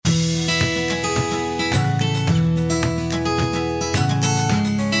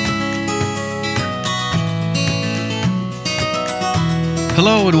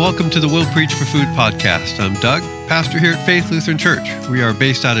Hello and welcome to the Will Preach for Food podcast. I'm Doug, pastor here at Faith Lutheran Church. We are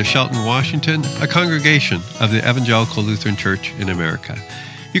based out of Shelton, Washington, a congregation of the Evangelical Lutheran Church in America.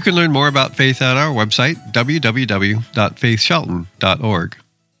 You can learn more about faith at our website, www.faithshelton.org.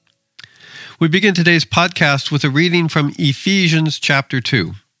 We begin today's podcast with a reading from Ephesians chapter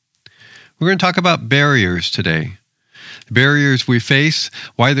 2. We're going to talk about barriers today. The barriers we face,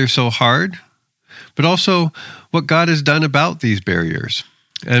 why they're so hard, but also what God has done about these barriers,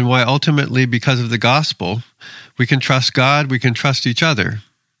 and why ultimately, because of the gospel, we can trust God, we can trust each other,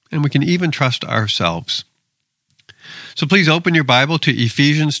 and we can even trust ourselves. So please open your Bible to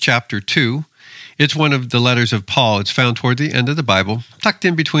Ephesians chapter 2. It's one of the letters of Paul. It's found toward the end of the Bible, tucked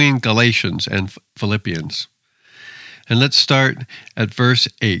in between Galatians and Philippians. And let's start at verse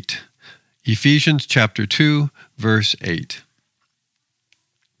 8. Ephesians chapter 2, verse 8.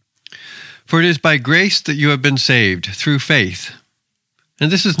 For it is by grace that you have been saved, through faith.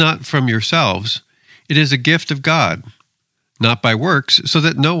 And this is not from yourselves, it is a gift of God, not by works, so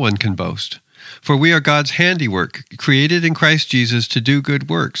that no one can boast. For we are God's handiwork, created in Christ Jesus to do good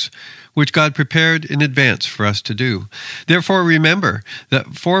works, which God prepared in advance for us to do. Therefore remember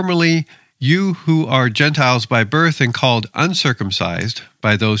that formerly you who are Gentiles by birth and called uncircumcised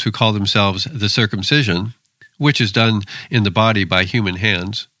by those who call themselves the circumcision, which is done in the body by human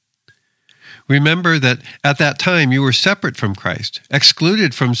hands, remember that at that time you were separate from Christ,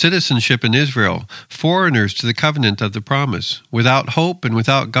 excluded from citizenship in Israel, foreigners to the covenant of the promise, without hope and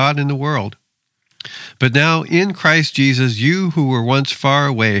without God in the world. But now in Christ Jesus, you who were once far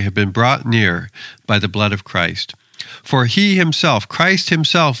away have been brought near by the blood of Christ. For he himself, Christ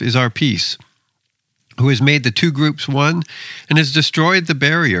himself, is our peace, who has made the two groups one and has destroyed the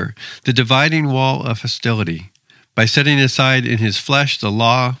barrier, the dividing wall of hostility, by setting aside in his flesh the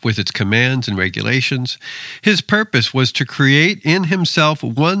law with its commands and regulations. His purpose was to create in himself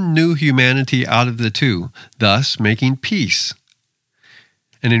one new humanity out of the two, thus making peace,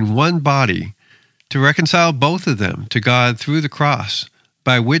 and in one body to reconcile both of them to God through the cross,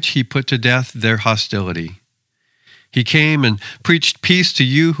 by which he put to death their hostility. He came and preached peace to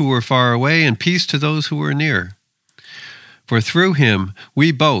you who were far away and peace to those who were near. For through him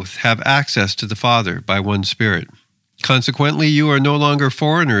we both have access to the Father by one Spirit. Consequently, you are no longer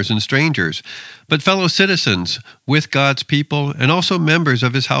foreigners and strangers, but fellow citizens with God's people and also members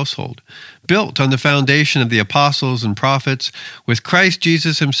of his household, built on the foundation of the apostles and prophets, with Christ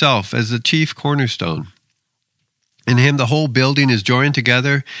Jesus himself as the chief cornerstone. In him the whole building is joined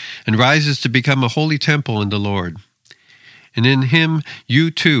together and rises to become a holy temple in the Lord. And in him you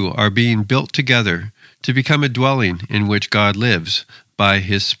too are being built together to become a dwelling in which God lives by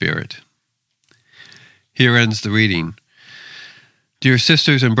his Spirit. Here ends the reading. Dear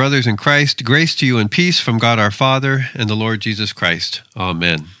sisters and brothers in Christ, grace to you and peace from God our Father and the Lord Jesus Christ.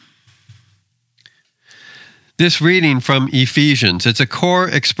 Amen. This reading from Ephesians, it's a core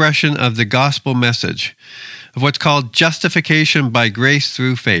expression of the gospel message, of what's called justification by grace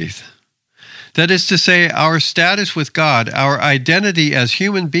through faith. That is to say, our status with God, our identity as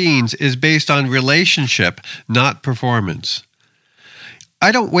human beings, is based on relationship, not performance.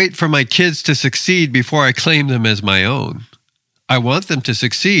 I don't wait for my kids to succeed before I claim them as my own. I want them to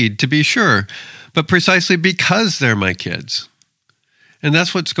succeed, to be sure, but precisely because they're my kids. And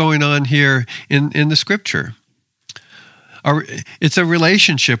that's what's going on here in the Scripture. It's a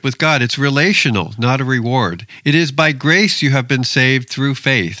relationship with God. It's relational, not a reward. It is by grace you have been saved through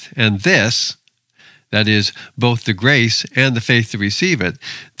faith. And this, that is, both the grace and the faith to receive it,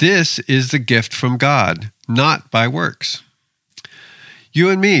 this is the gift from God, not by works. You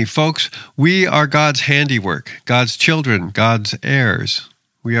and me, folks, we are God's handiwork, God's children, God's heirs.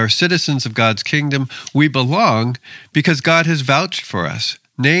 We are citizens of God's kingdom. We belong because God has vouched for us,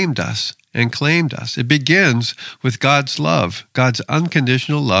 named us, and claimed us. It begins with God's love, God's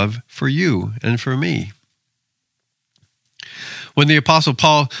unconditional love for you and for me. When the Apostle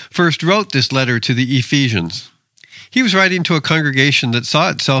Paul first wrote this letter to the Ephesians, he was writing to a congregation that saw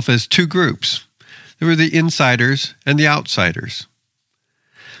itself as two groups. There were the insiders and the outsiders.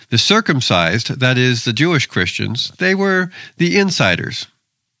 The circumcised, that is, the Jewish Christians, they were the insiders.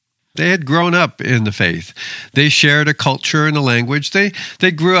 They had grown up in the faith. They shared a culture and a language. They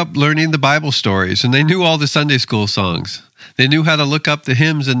grew up learning the Bible stories, and they knew all the Sunday school songs. They knew how to look up the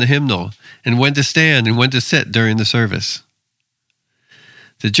hymns in the hymnal, and when to stand and when to sit during the service.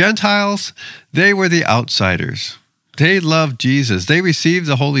 The Gentiles, they were the outsiders. They loved Jesus. They received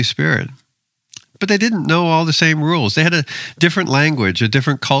the Holy Spirit. But they didn't know all the same rules. They had a different language, a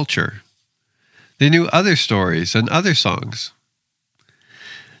different culture. They knew other stories and other songs.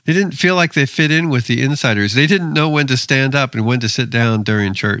 They didn't feel like they fit in with the insiders. They didn't know when to stand up and when to sit down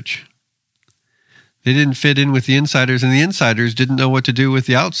during church. They didn't fit in with the insiders, and the insiders didn't know what to do with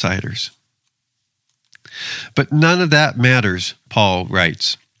the outsiders. But none of that matters, Paul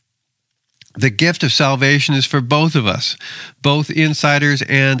writes. The gift of salvation is for both of us, both insiders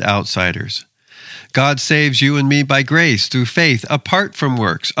and outsiders. God saves you and me by grace through faith, apart from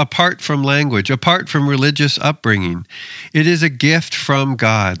works, apart from language, apart from religious upbringing. It is a gift from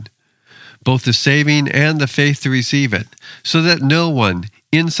God, both the saving and the faith to receive it, so that no one,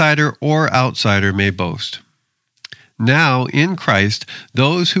 insider or outsider, may boast. Now, in Christ,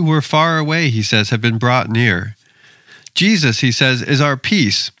 those who were far away, he says, have been brought near. Jesus, he says, is our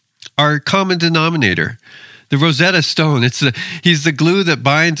peace, our common denominator. The Rosetta Stone, he's the glue that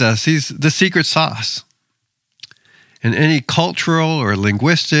binds us. He's the secret sauce. And any cultural or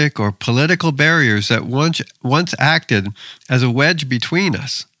linguistic or political barriers that once acted as a wedge between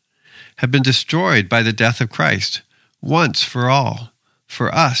us have been destroyed by the death of Christ, once for all,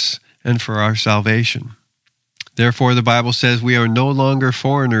 for us and for our salvation. Therefore, the Bible says we are no longer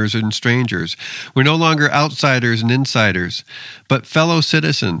foreigners and strangers. We're no longer outsiders and insiders, but fellow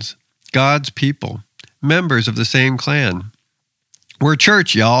citizens, God's people, members of the same clan. We're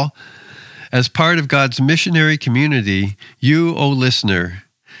church, y'all. As part of God's missionary community, you, O listener,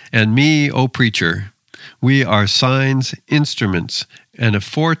 and me, O preacher, we are signs, instruments, and a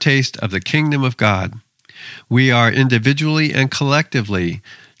foretaste of the kingdom of God. We are individually and collectively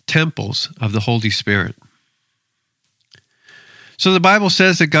temples of the Holy Spirit. So the Bible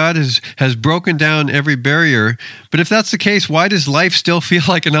says that God has broken down every barrier, but if that's the case, why does life still feel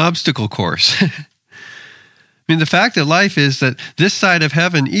like an obstacle course? I mean, the fact of life is that this side of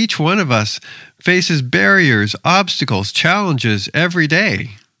heaven, each one of us faces barriers, obstacles, challenges every day.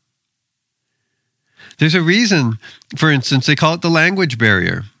 There's a reason, for instance, they call it the language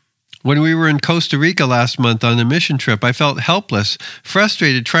barrier. When we were in Costa Rica last month on a mission trip, I felt helpless,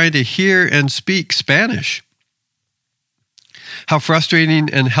 frustrated, trying to hear and speak Spanish. How frustrating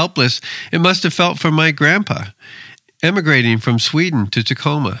and helpless it must have felt for my grandpa, emigrating from Sweden to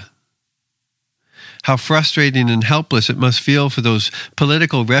Tacoma. How frustrating and helpless it must feel for those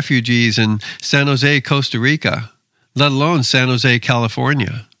political refugees in San Jose, Costa Rica, let alone San Jose,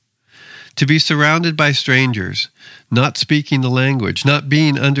 California. To be surrounded by strangers, not speaking the language, not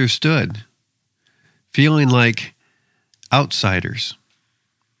being understood, feeling like outsiders.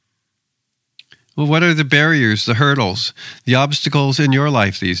 Well, what are the barriers, the hurdles, the obstacles in your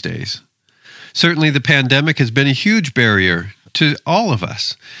life these days? Certainly the pandemic has been a huge barrier to all of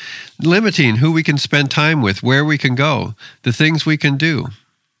us, limiting who we can spend time with, where we can go, the things we can do.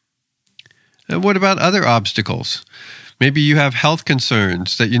 And what about other obstacles? Maybe you have health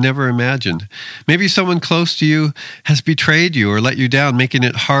concerns that you never imagined. Maybe someone close to you has betrayed you or let you down, making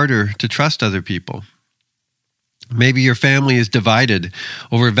it harder to trust other people. Maybe your family is divided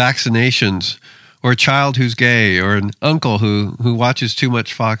over vaccinations, or a child who's gay, or an uncle who watches too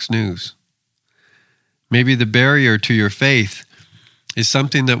much Fox News. Maybe the barrier to your faith is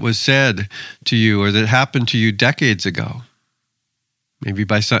something that was said to you or that happened to you decades ago. Maybe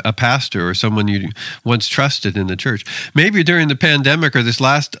by a pastor or someone you once trusted in the church. Maybe during the pandemic or this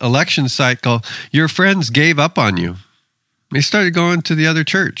last election cycle, your friends gave up on you. They started going to the other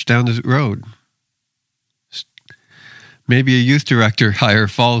church down the road. Maybe a youth director hire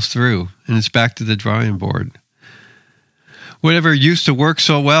falls through and it's back to the drawing board. Whatever used to work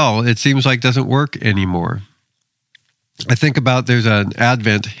so well, it seems like doesn't work anymore. I think about there's an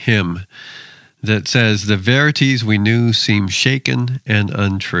Advent hymn that says, "The verities we knew seem shaken and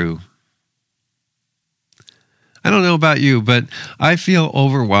untrue." I don't know about you, but I feel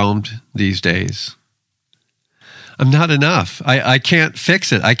overwhelmed these days. I'm not enough. I can't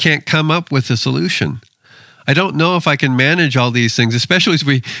fix it. I can't come up with a solution. I don't know if I can manage all these things, especially as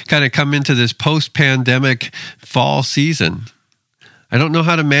we kind of come into this post-pandemic fall season. I don't know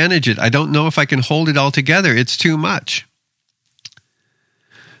how to manage it. I don't know if I can hold it all together. It's too much.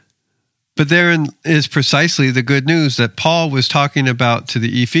 But therein is precisely the good news that Paul was talking about to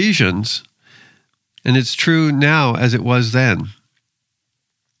the Ephesians, and it's true now as it was then.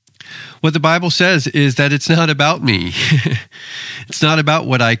 What the Bible says is that it's not about me. It's not about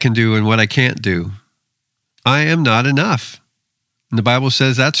what I can do and what I can't do. I am not enough. And the Bible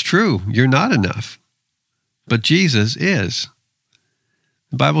says that's true. You're not enough. But Jesus is.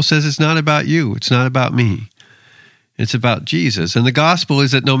 The Bible says it's not about you. It's not about me. It's about Jesus. And the gospel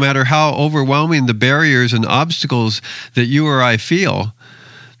is that no matter how overwhelming the barriers and obstacles that you or I feel,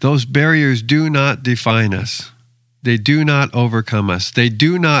 those barriers do not define us. They do not overcome us. They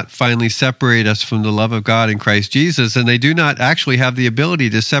do not finally separate us from the love of God in Christ Jesus, and they do not actually have the ability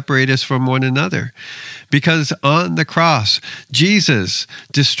to separate us from one another. Because on the cross, Jesus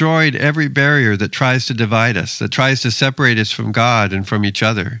destroyed every barrier that tries to divide us, that tries to separate us from God and from each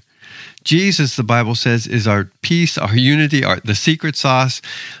other. Jesus, the Bible says, is our peace, our unity, the secret sauce,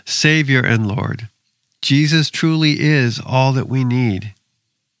 Savior and Lord. Jesus truly is all that we need.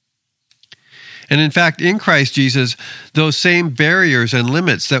 And in fact, in Christ Jesus, those same barriers and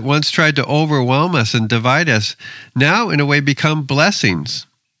limits that once tried to overwhelm us and divide us now, in a way, become blessings.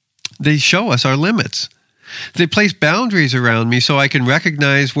 They show us our limits. They place boundaries around me so I can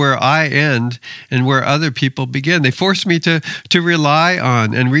recognize where I end and where other people begin. They force me to rely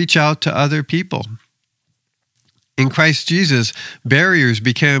on and reach out to other people. In Christ Jesus, barriers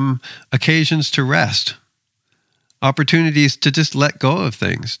became occasions to rest. Opportunities to just let go of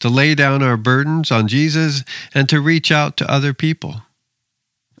things, to lay down our burdens on Jesus, and to reach out to other people.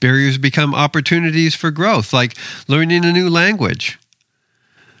 Barriers become opportunities for growth, like learning a new language.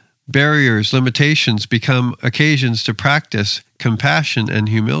 Barriers, limitations become occasions to practice compassion and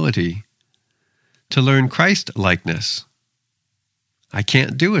humility, to learn Christ-likeness. I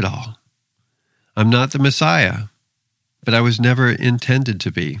can't do it all. I'm not the Messiah, but I was never intended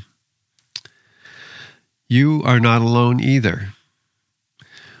to be. You are not alone either.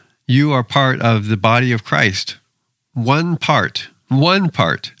 You are part of the body of Christ, one part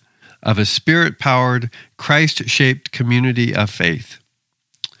of a Spirit-powered, Christ-shaped community of faith.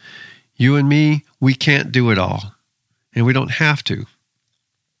 You and me, we can't do it all, and we don't have to.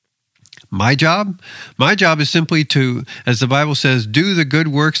 My job is simply to, as the Bible says, do the good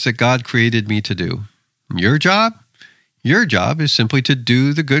works that God created me to do. Your job is simply to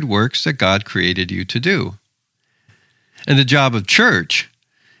do the good works that God created you to do. And the job of church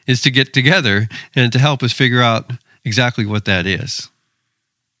is to get together and to help us figure out exactly what that is.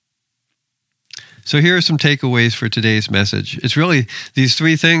 So here are some takeaways for today's message. It's really these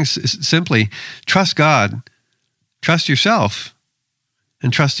three things: simply trust God, trust yourself,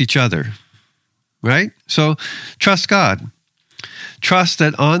 and trust each other. Right? So trust God. Trust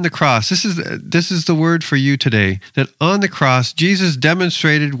that on the cross, this is the word for you today, that on the cross, Jesus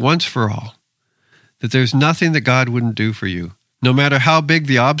demonstrated once for all that there's nothing that God wouldn't do for you. No matter how big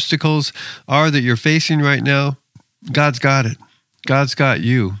the obstacles are that you're facing right now, God's got it. God's got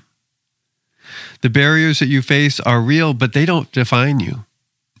you. The barriers that you face are real, but they don't define you.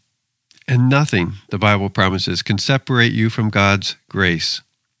 And nothing, the Bible promises, can separate you from God's grace.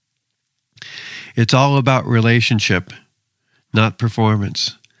 It's all about relationship, not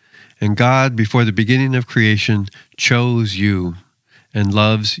performance. And God, before the beginning of creation, chose you and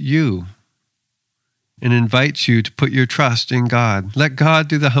loves you, and invites you to put your trust in God. Let God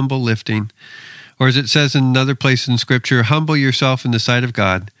do the humble lifting. Or as it says in another place in Scripture, humble yourself in the sight of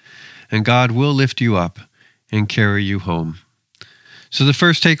God, and God will lift you up and carry you home. So the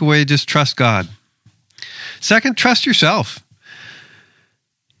first takeaway, just trust God. Second, trust yourself.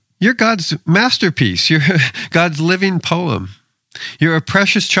 You're God's masterpiece. You're God's living poem. You're a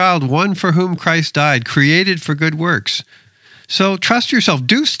precious child, one for whom Christ died, created for good works. So trust yourself.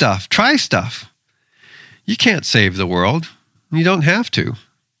 Do stuff. Try stuff. You can't save the world. You don't have to.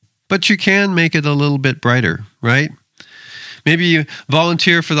 But you can make it a little bit brighter, right? Maybe you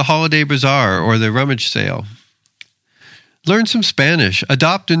volunteer for the holiday bazaar or the rummage sale. Learn some Spanish.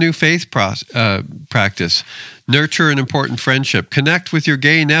 Adopt a new faith practice. Nurture an important friendship. Connect with your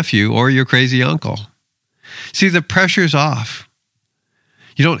gay nephew or your crazy uncle. See, the pressure's off.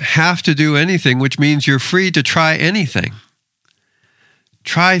 You don't have to do anything, which means you're free to try anything.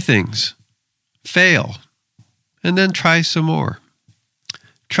 Try things. Fail. And then try some more.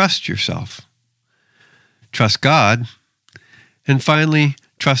 Trust yourself. Trust God. And finally,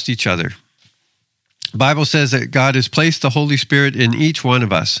 trust each other. The Bible says that God has placed the Holy Spirit in each one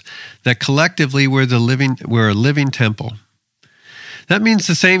of us, that collectively we're a living temple. That means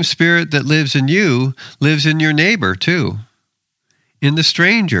the same Spirit that lives in you lives in your neighbor too, in the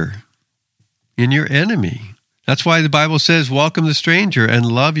stranger, in your enemy. That's why the Bible says, welcome the stranger and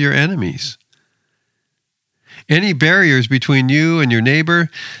love your enemies. Any barriers between you and your neighbor,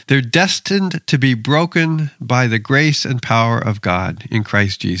 they're destined to be broken by the grace and power of God in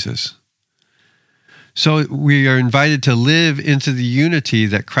Christ Jesus. So we are invited to live into the unity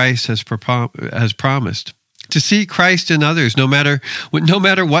that Christ has promised, to see Christ in others, no matter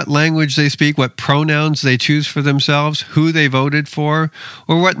what language they speak, what pronouns they choose for themselves, who they voted for,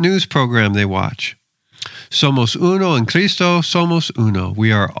 or what news program they watch. Somos uno en Cristo, somos uno.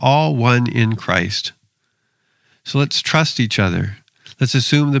 We are all one in Christ. So let's trust each other. Let's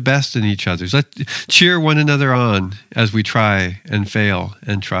assume the best in each other. Let's cheer one another on as we try and fail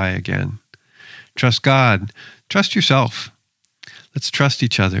and try again. Trust God. Trust yourself. Let's trust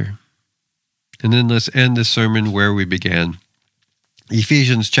each other. And then let's end this sermon where we began.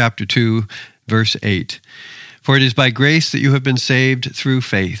 Ephesians chapter 2, verse 8. For it is by grace that you have been saved through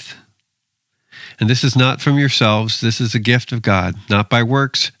faith. And this is not from yourselves, this is a gift of God, not by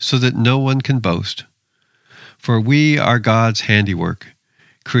works, so that no one can boast. For we are God's handiwork,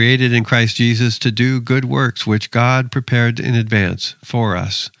 created in Christ Jesus to do good works which God prepared in advance for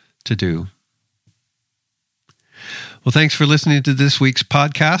us to do. Well, thanks for listening to this week's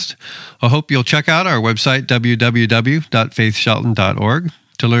podcast. I hope you'll check out our website, www.faithshelton.org,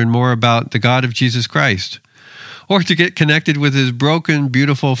 to learn more about the God of Jesus Christ, or to get connected with his broken,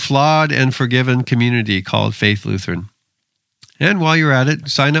 beautiful, flawed, and forgiven community called Faith Lutheran. And while you're at it,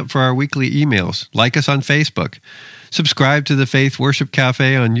 sign up for our weekly emails, like us on Facebook, subscribe to the Faith Worship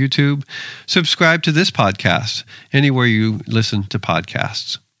Cafe on YouTube, subscribe to this podcast, anywhere you listen to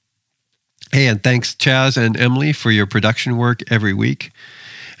podcasts. Hey, and thanks Chaz and Emily for your production work every week.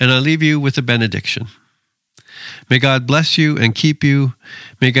 And I'll leave you with a benediction. May God bless you and keep you.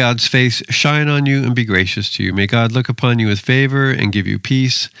 May God's face shine on you and be gracious to you. May God look upon you with favor and give you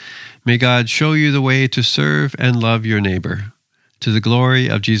peace. May God show you the way to serve and love your neighbor, to the glory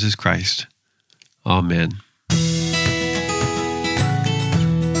of Jesus Christ. Amen.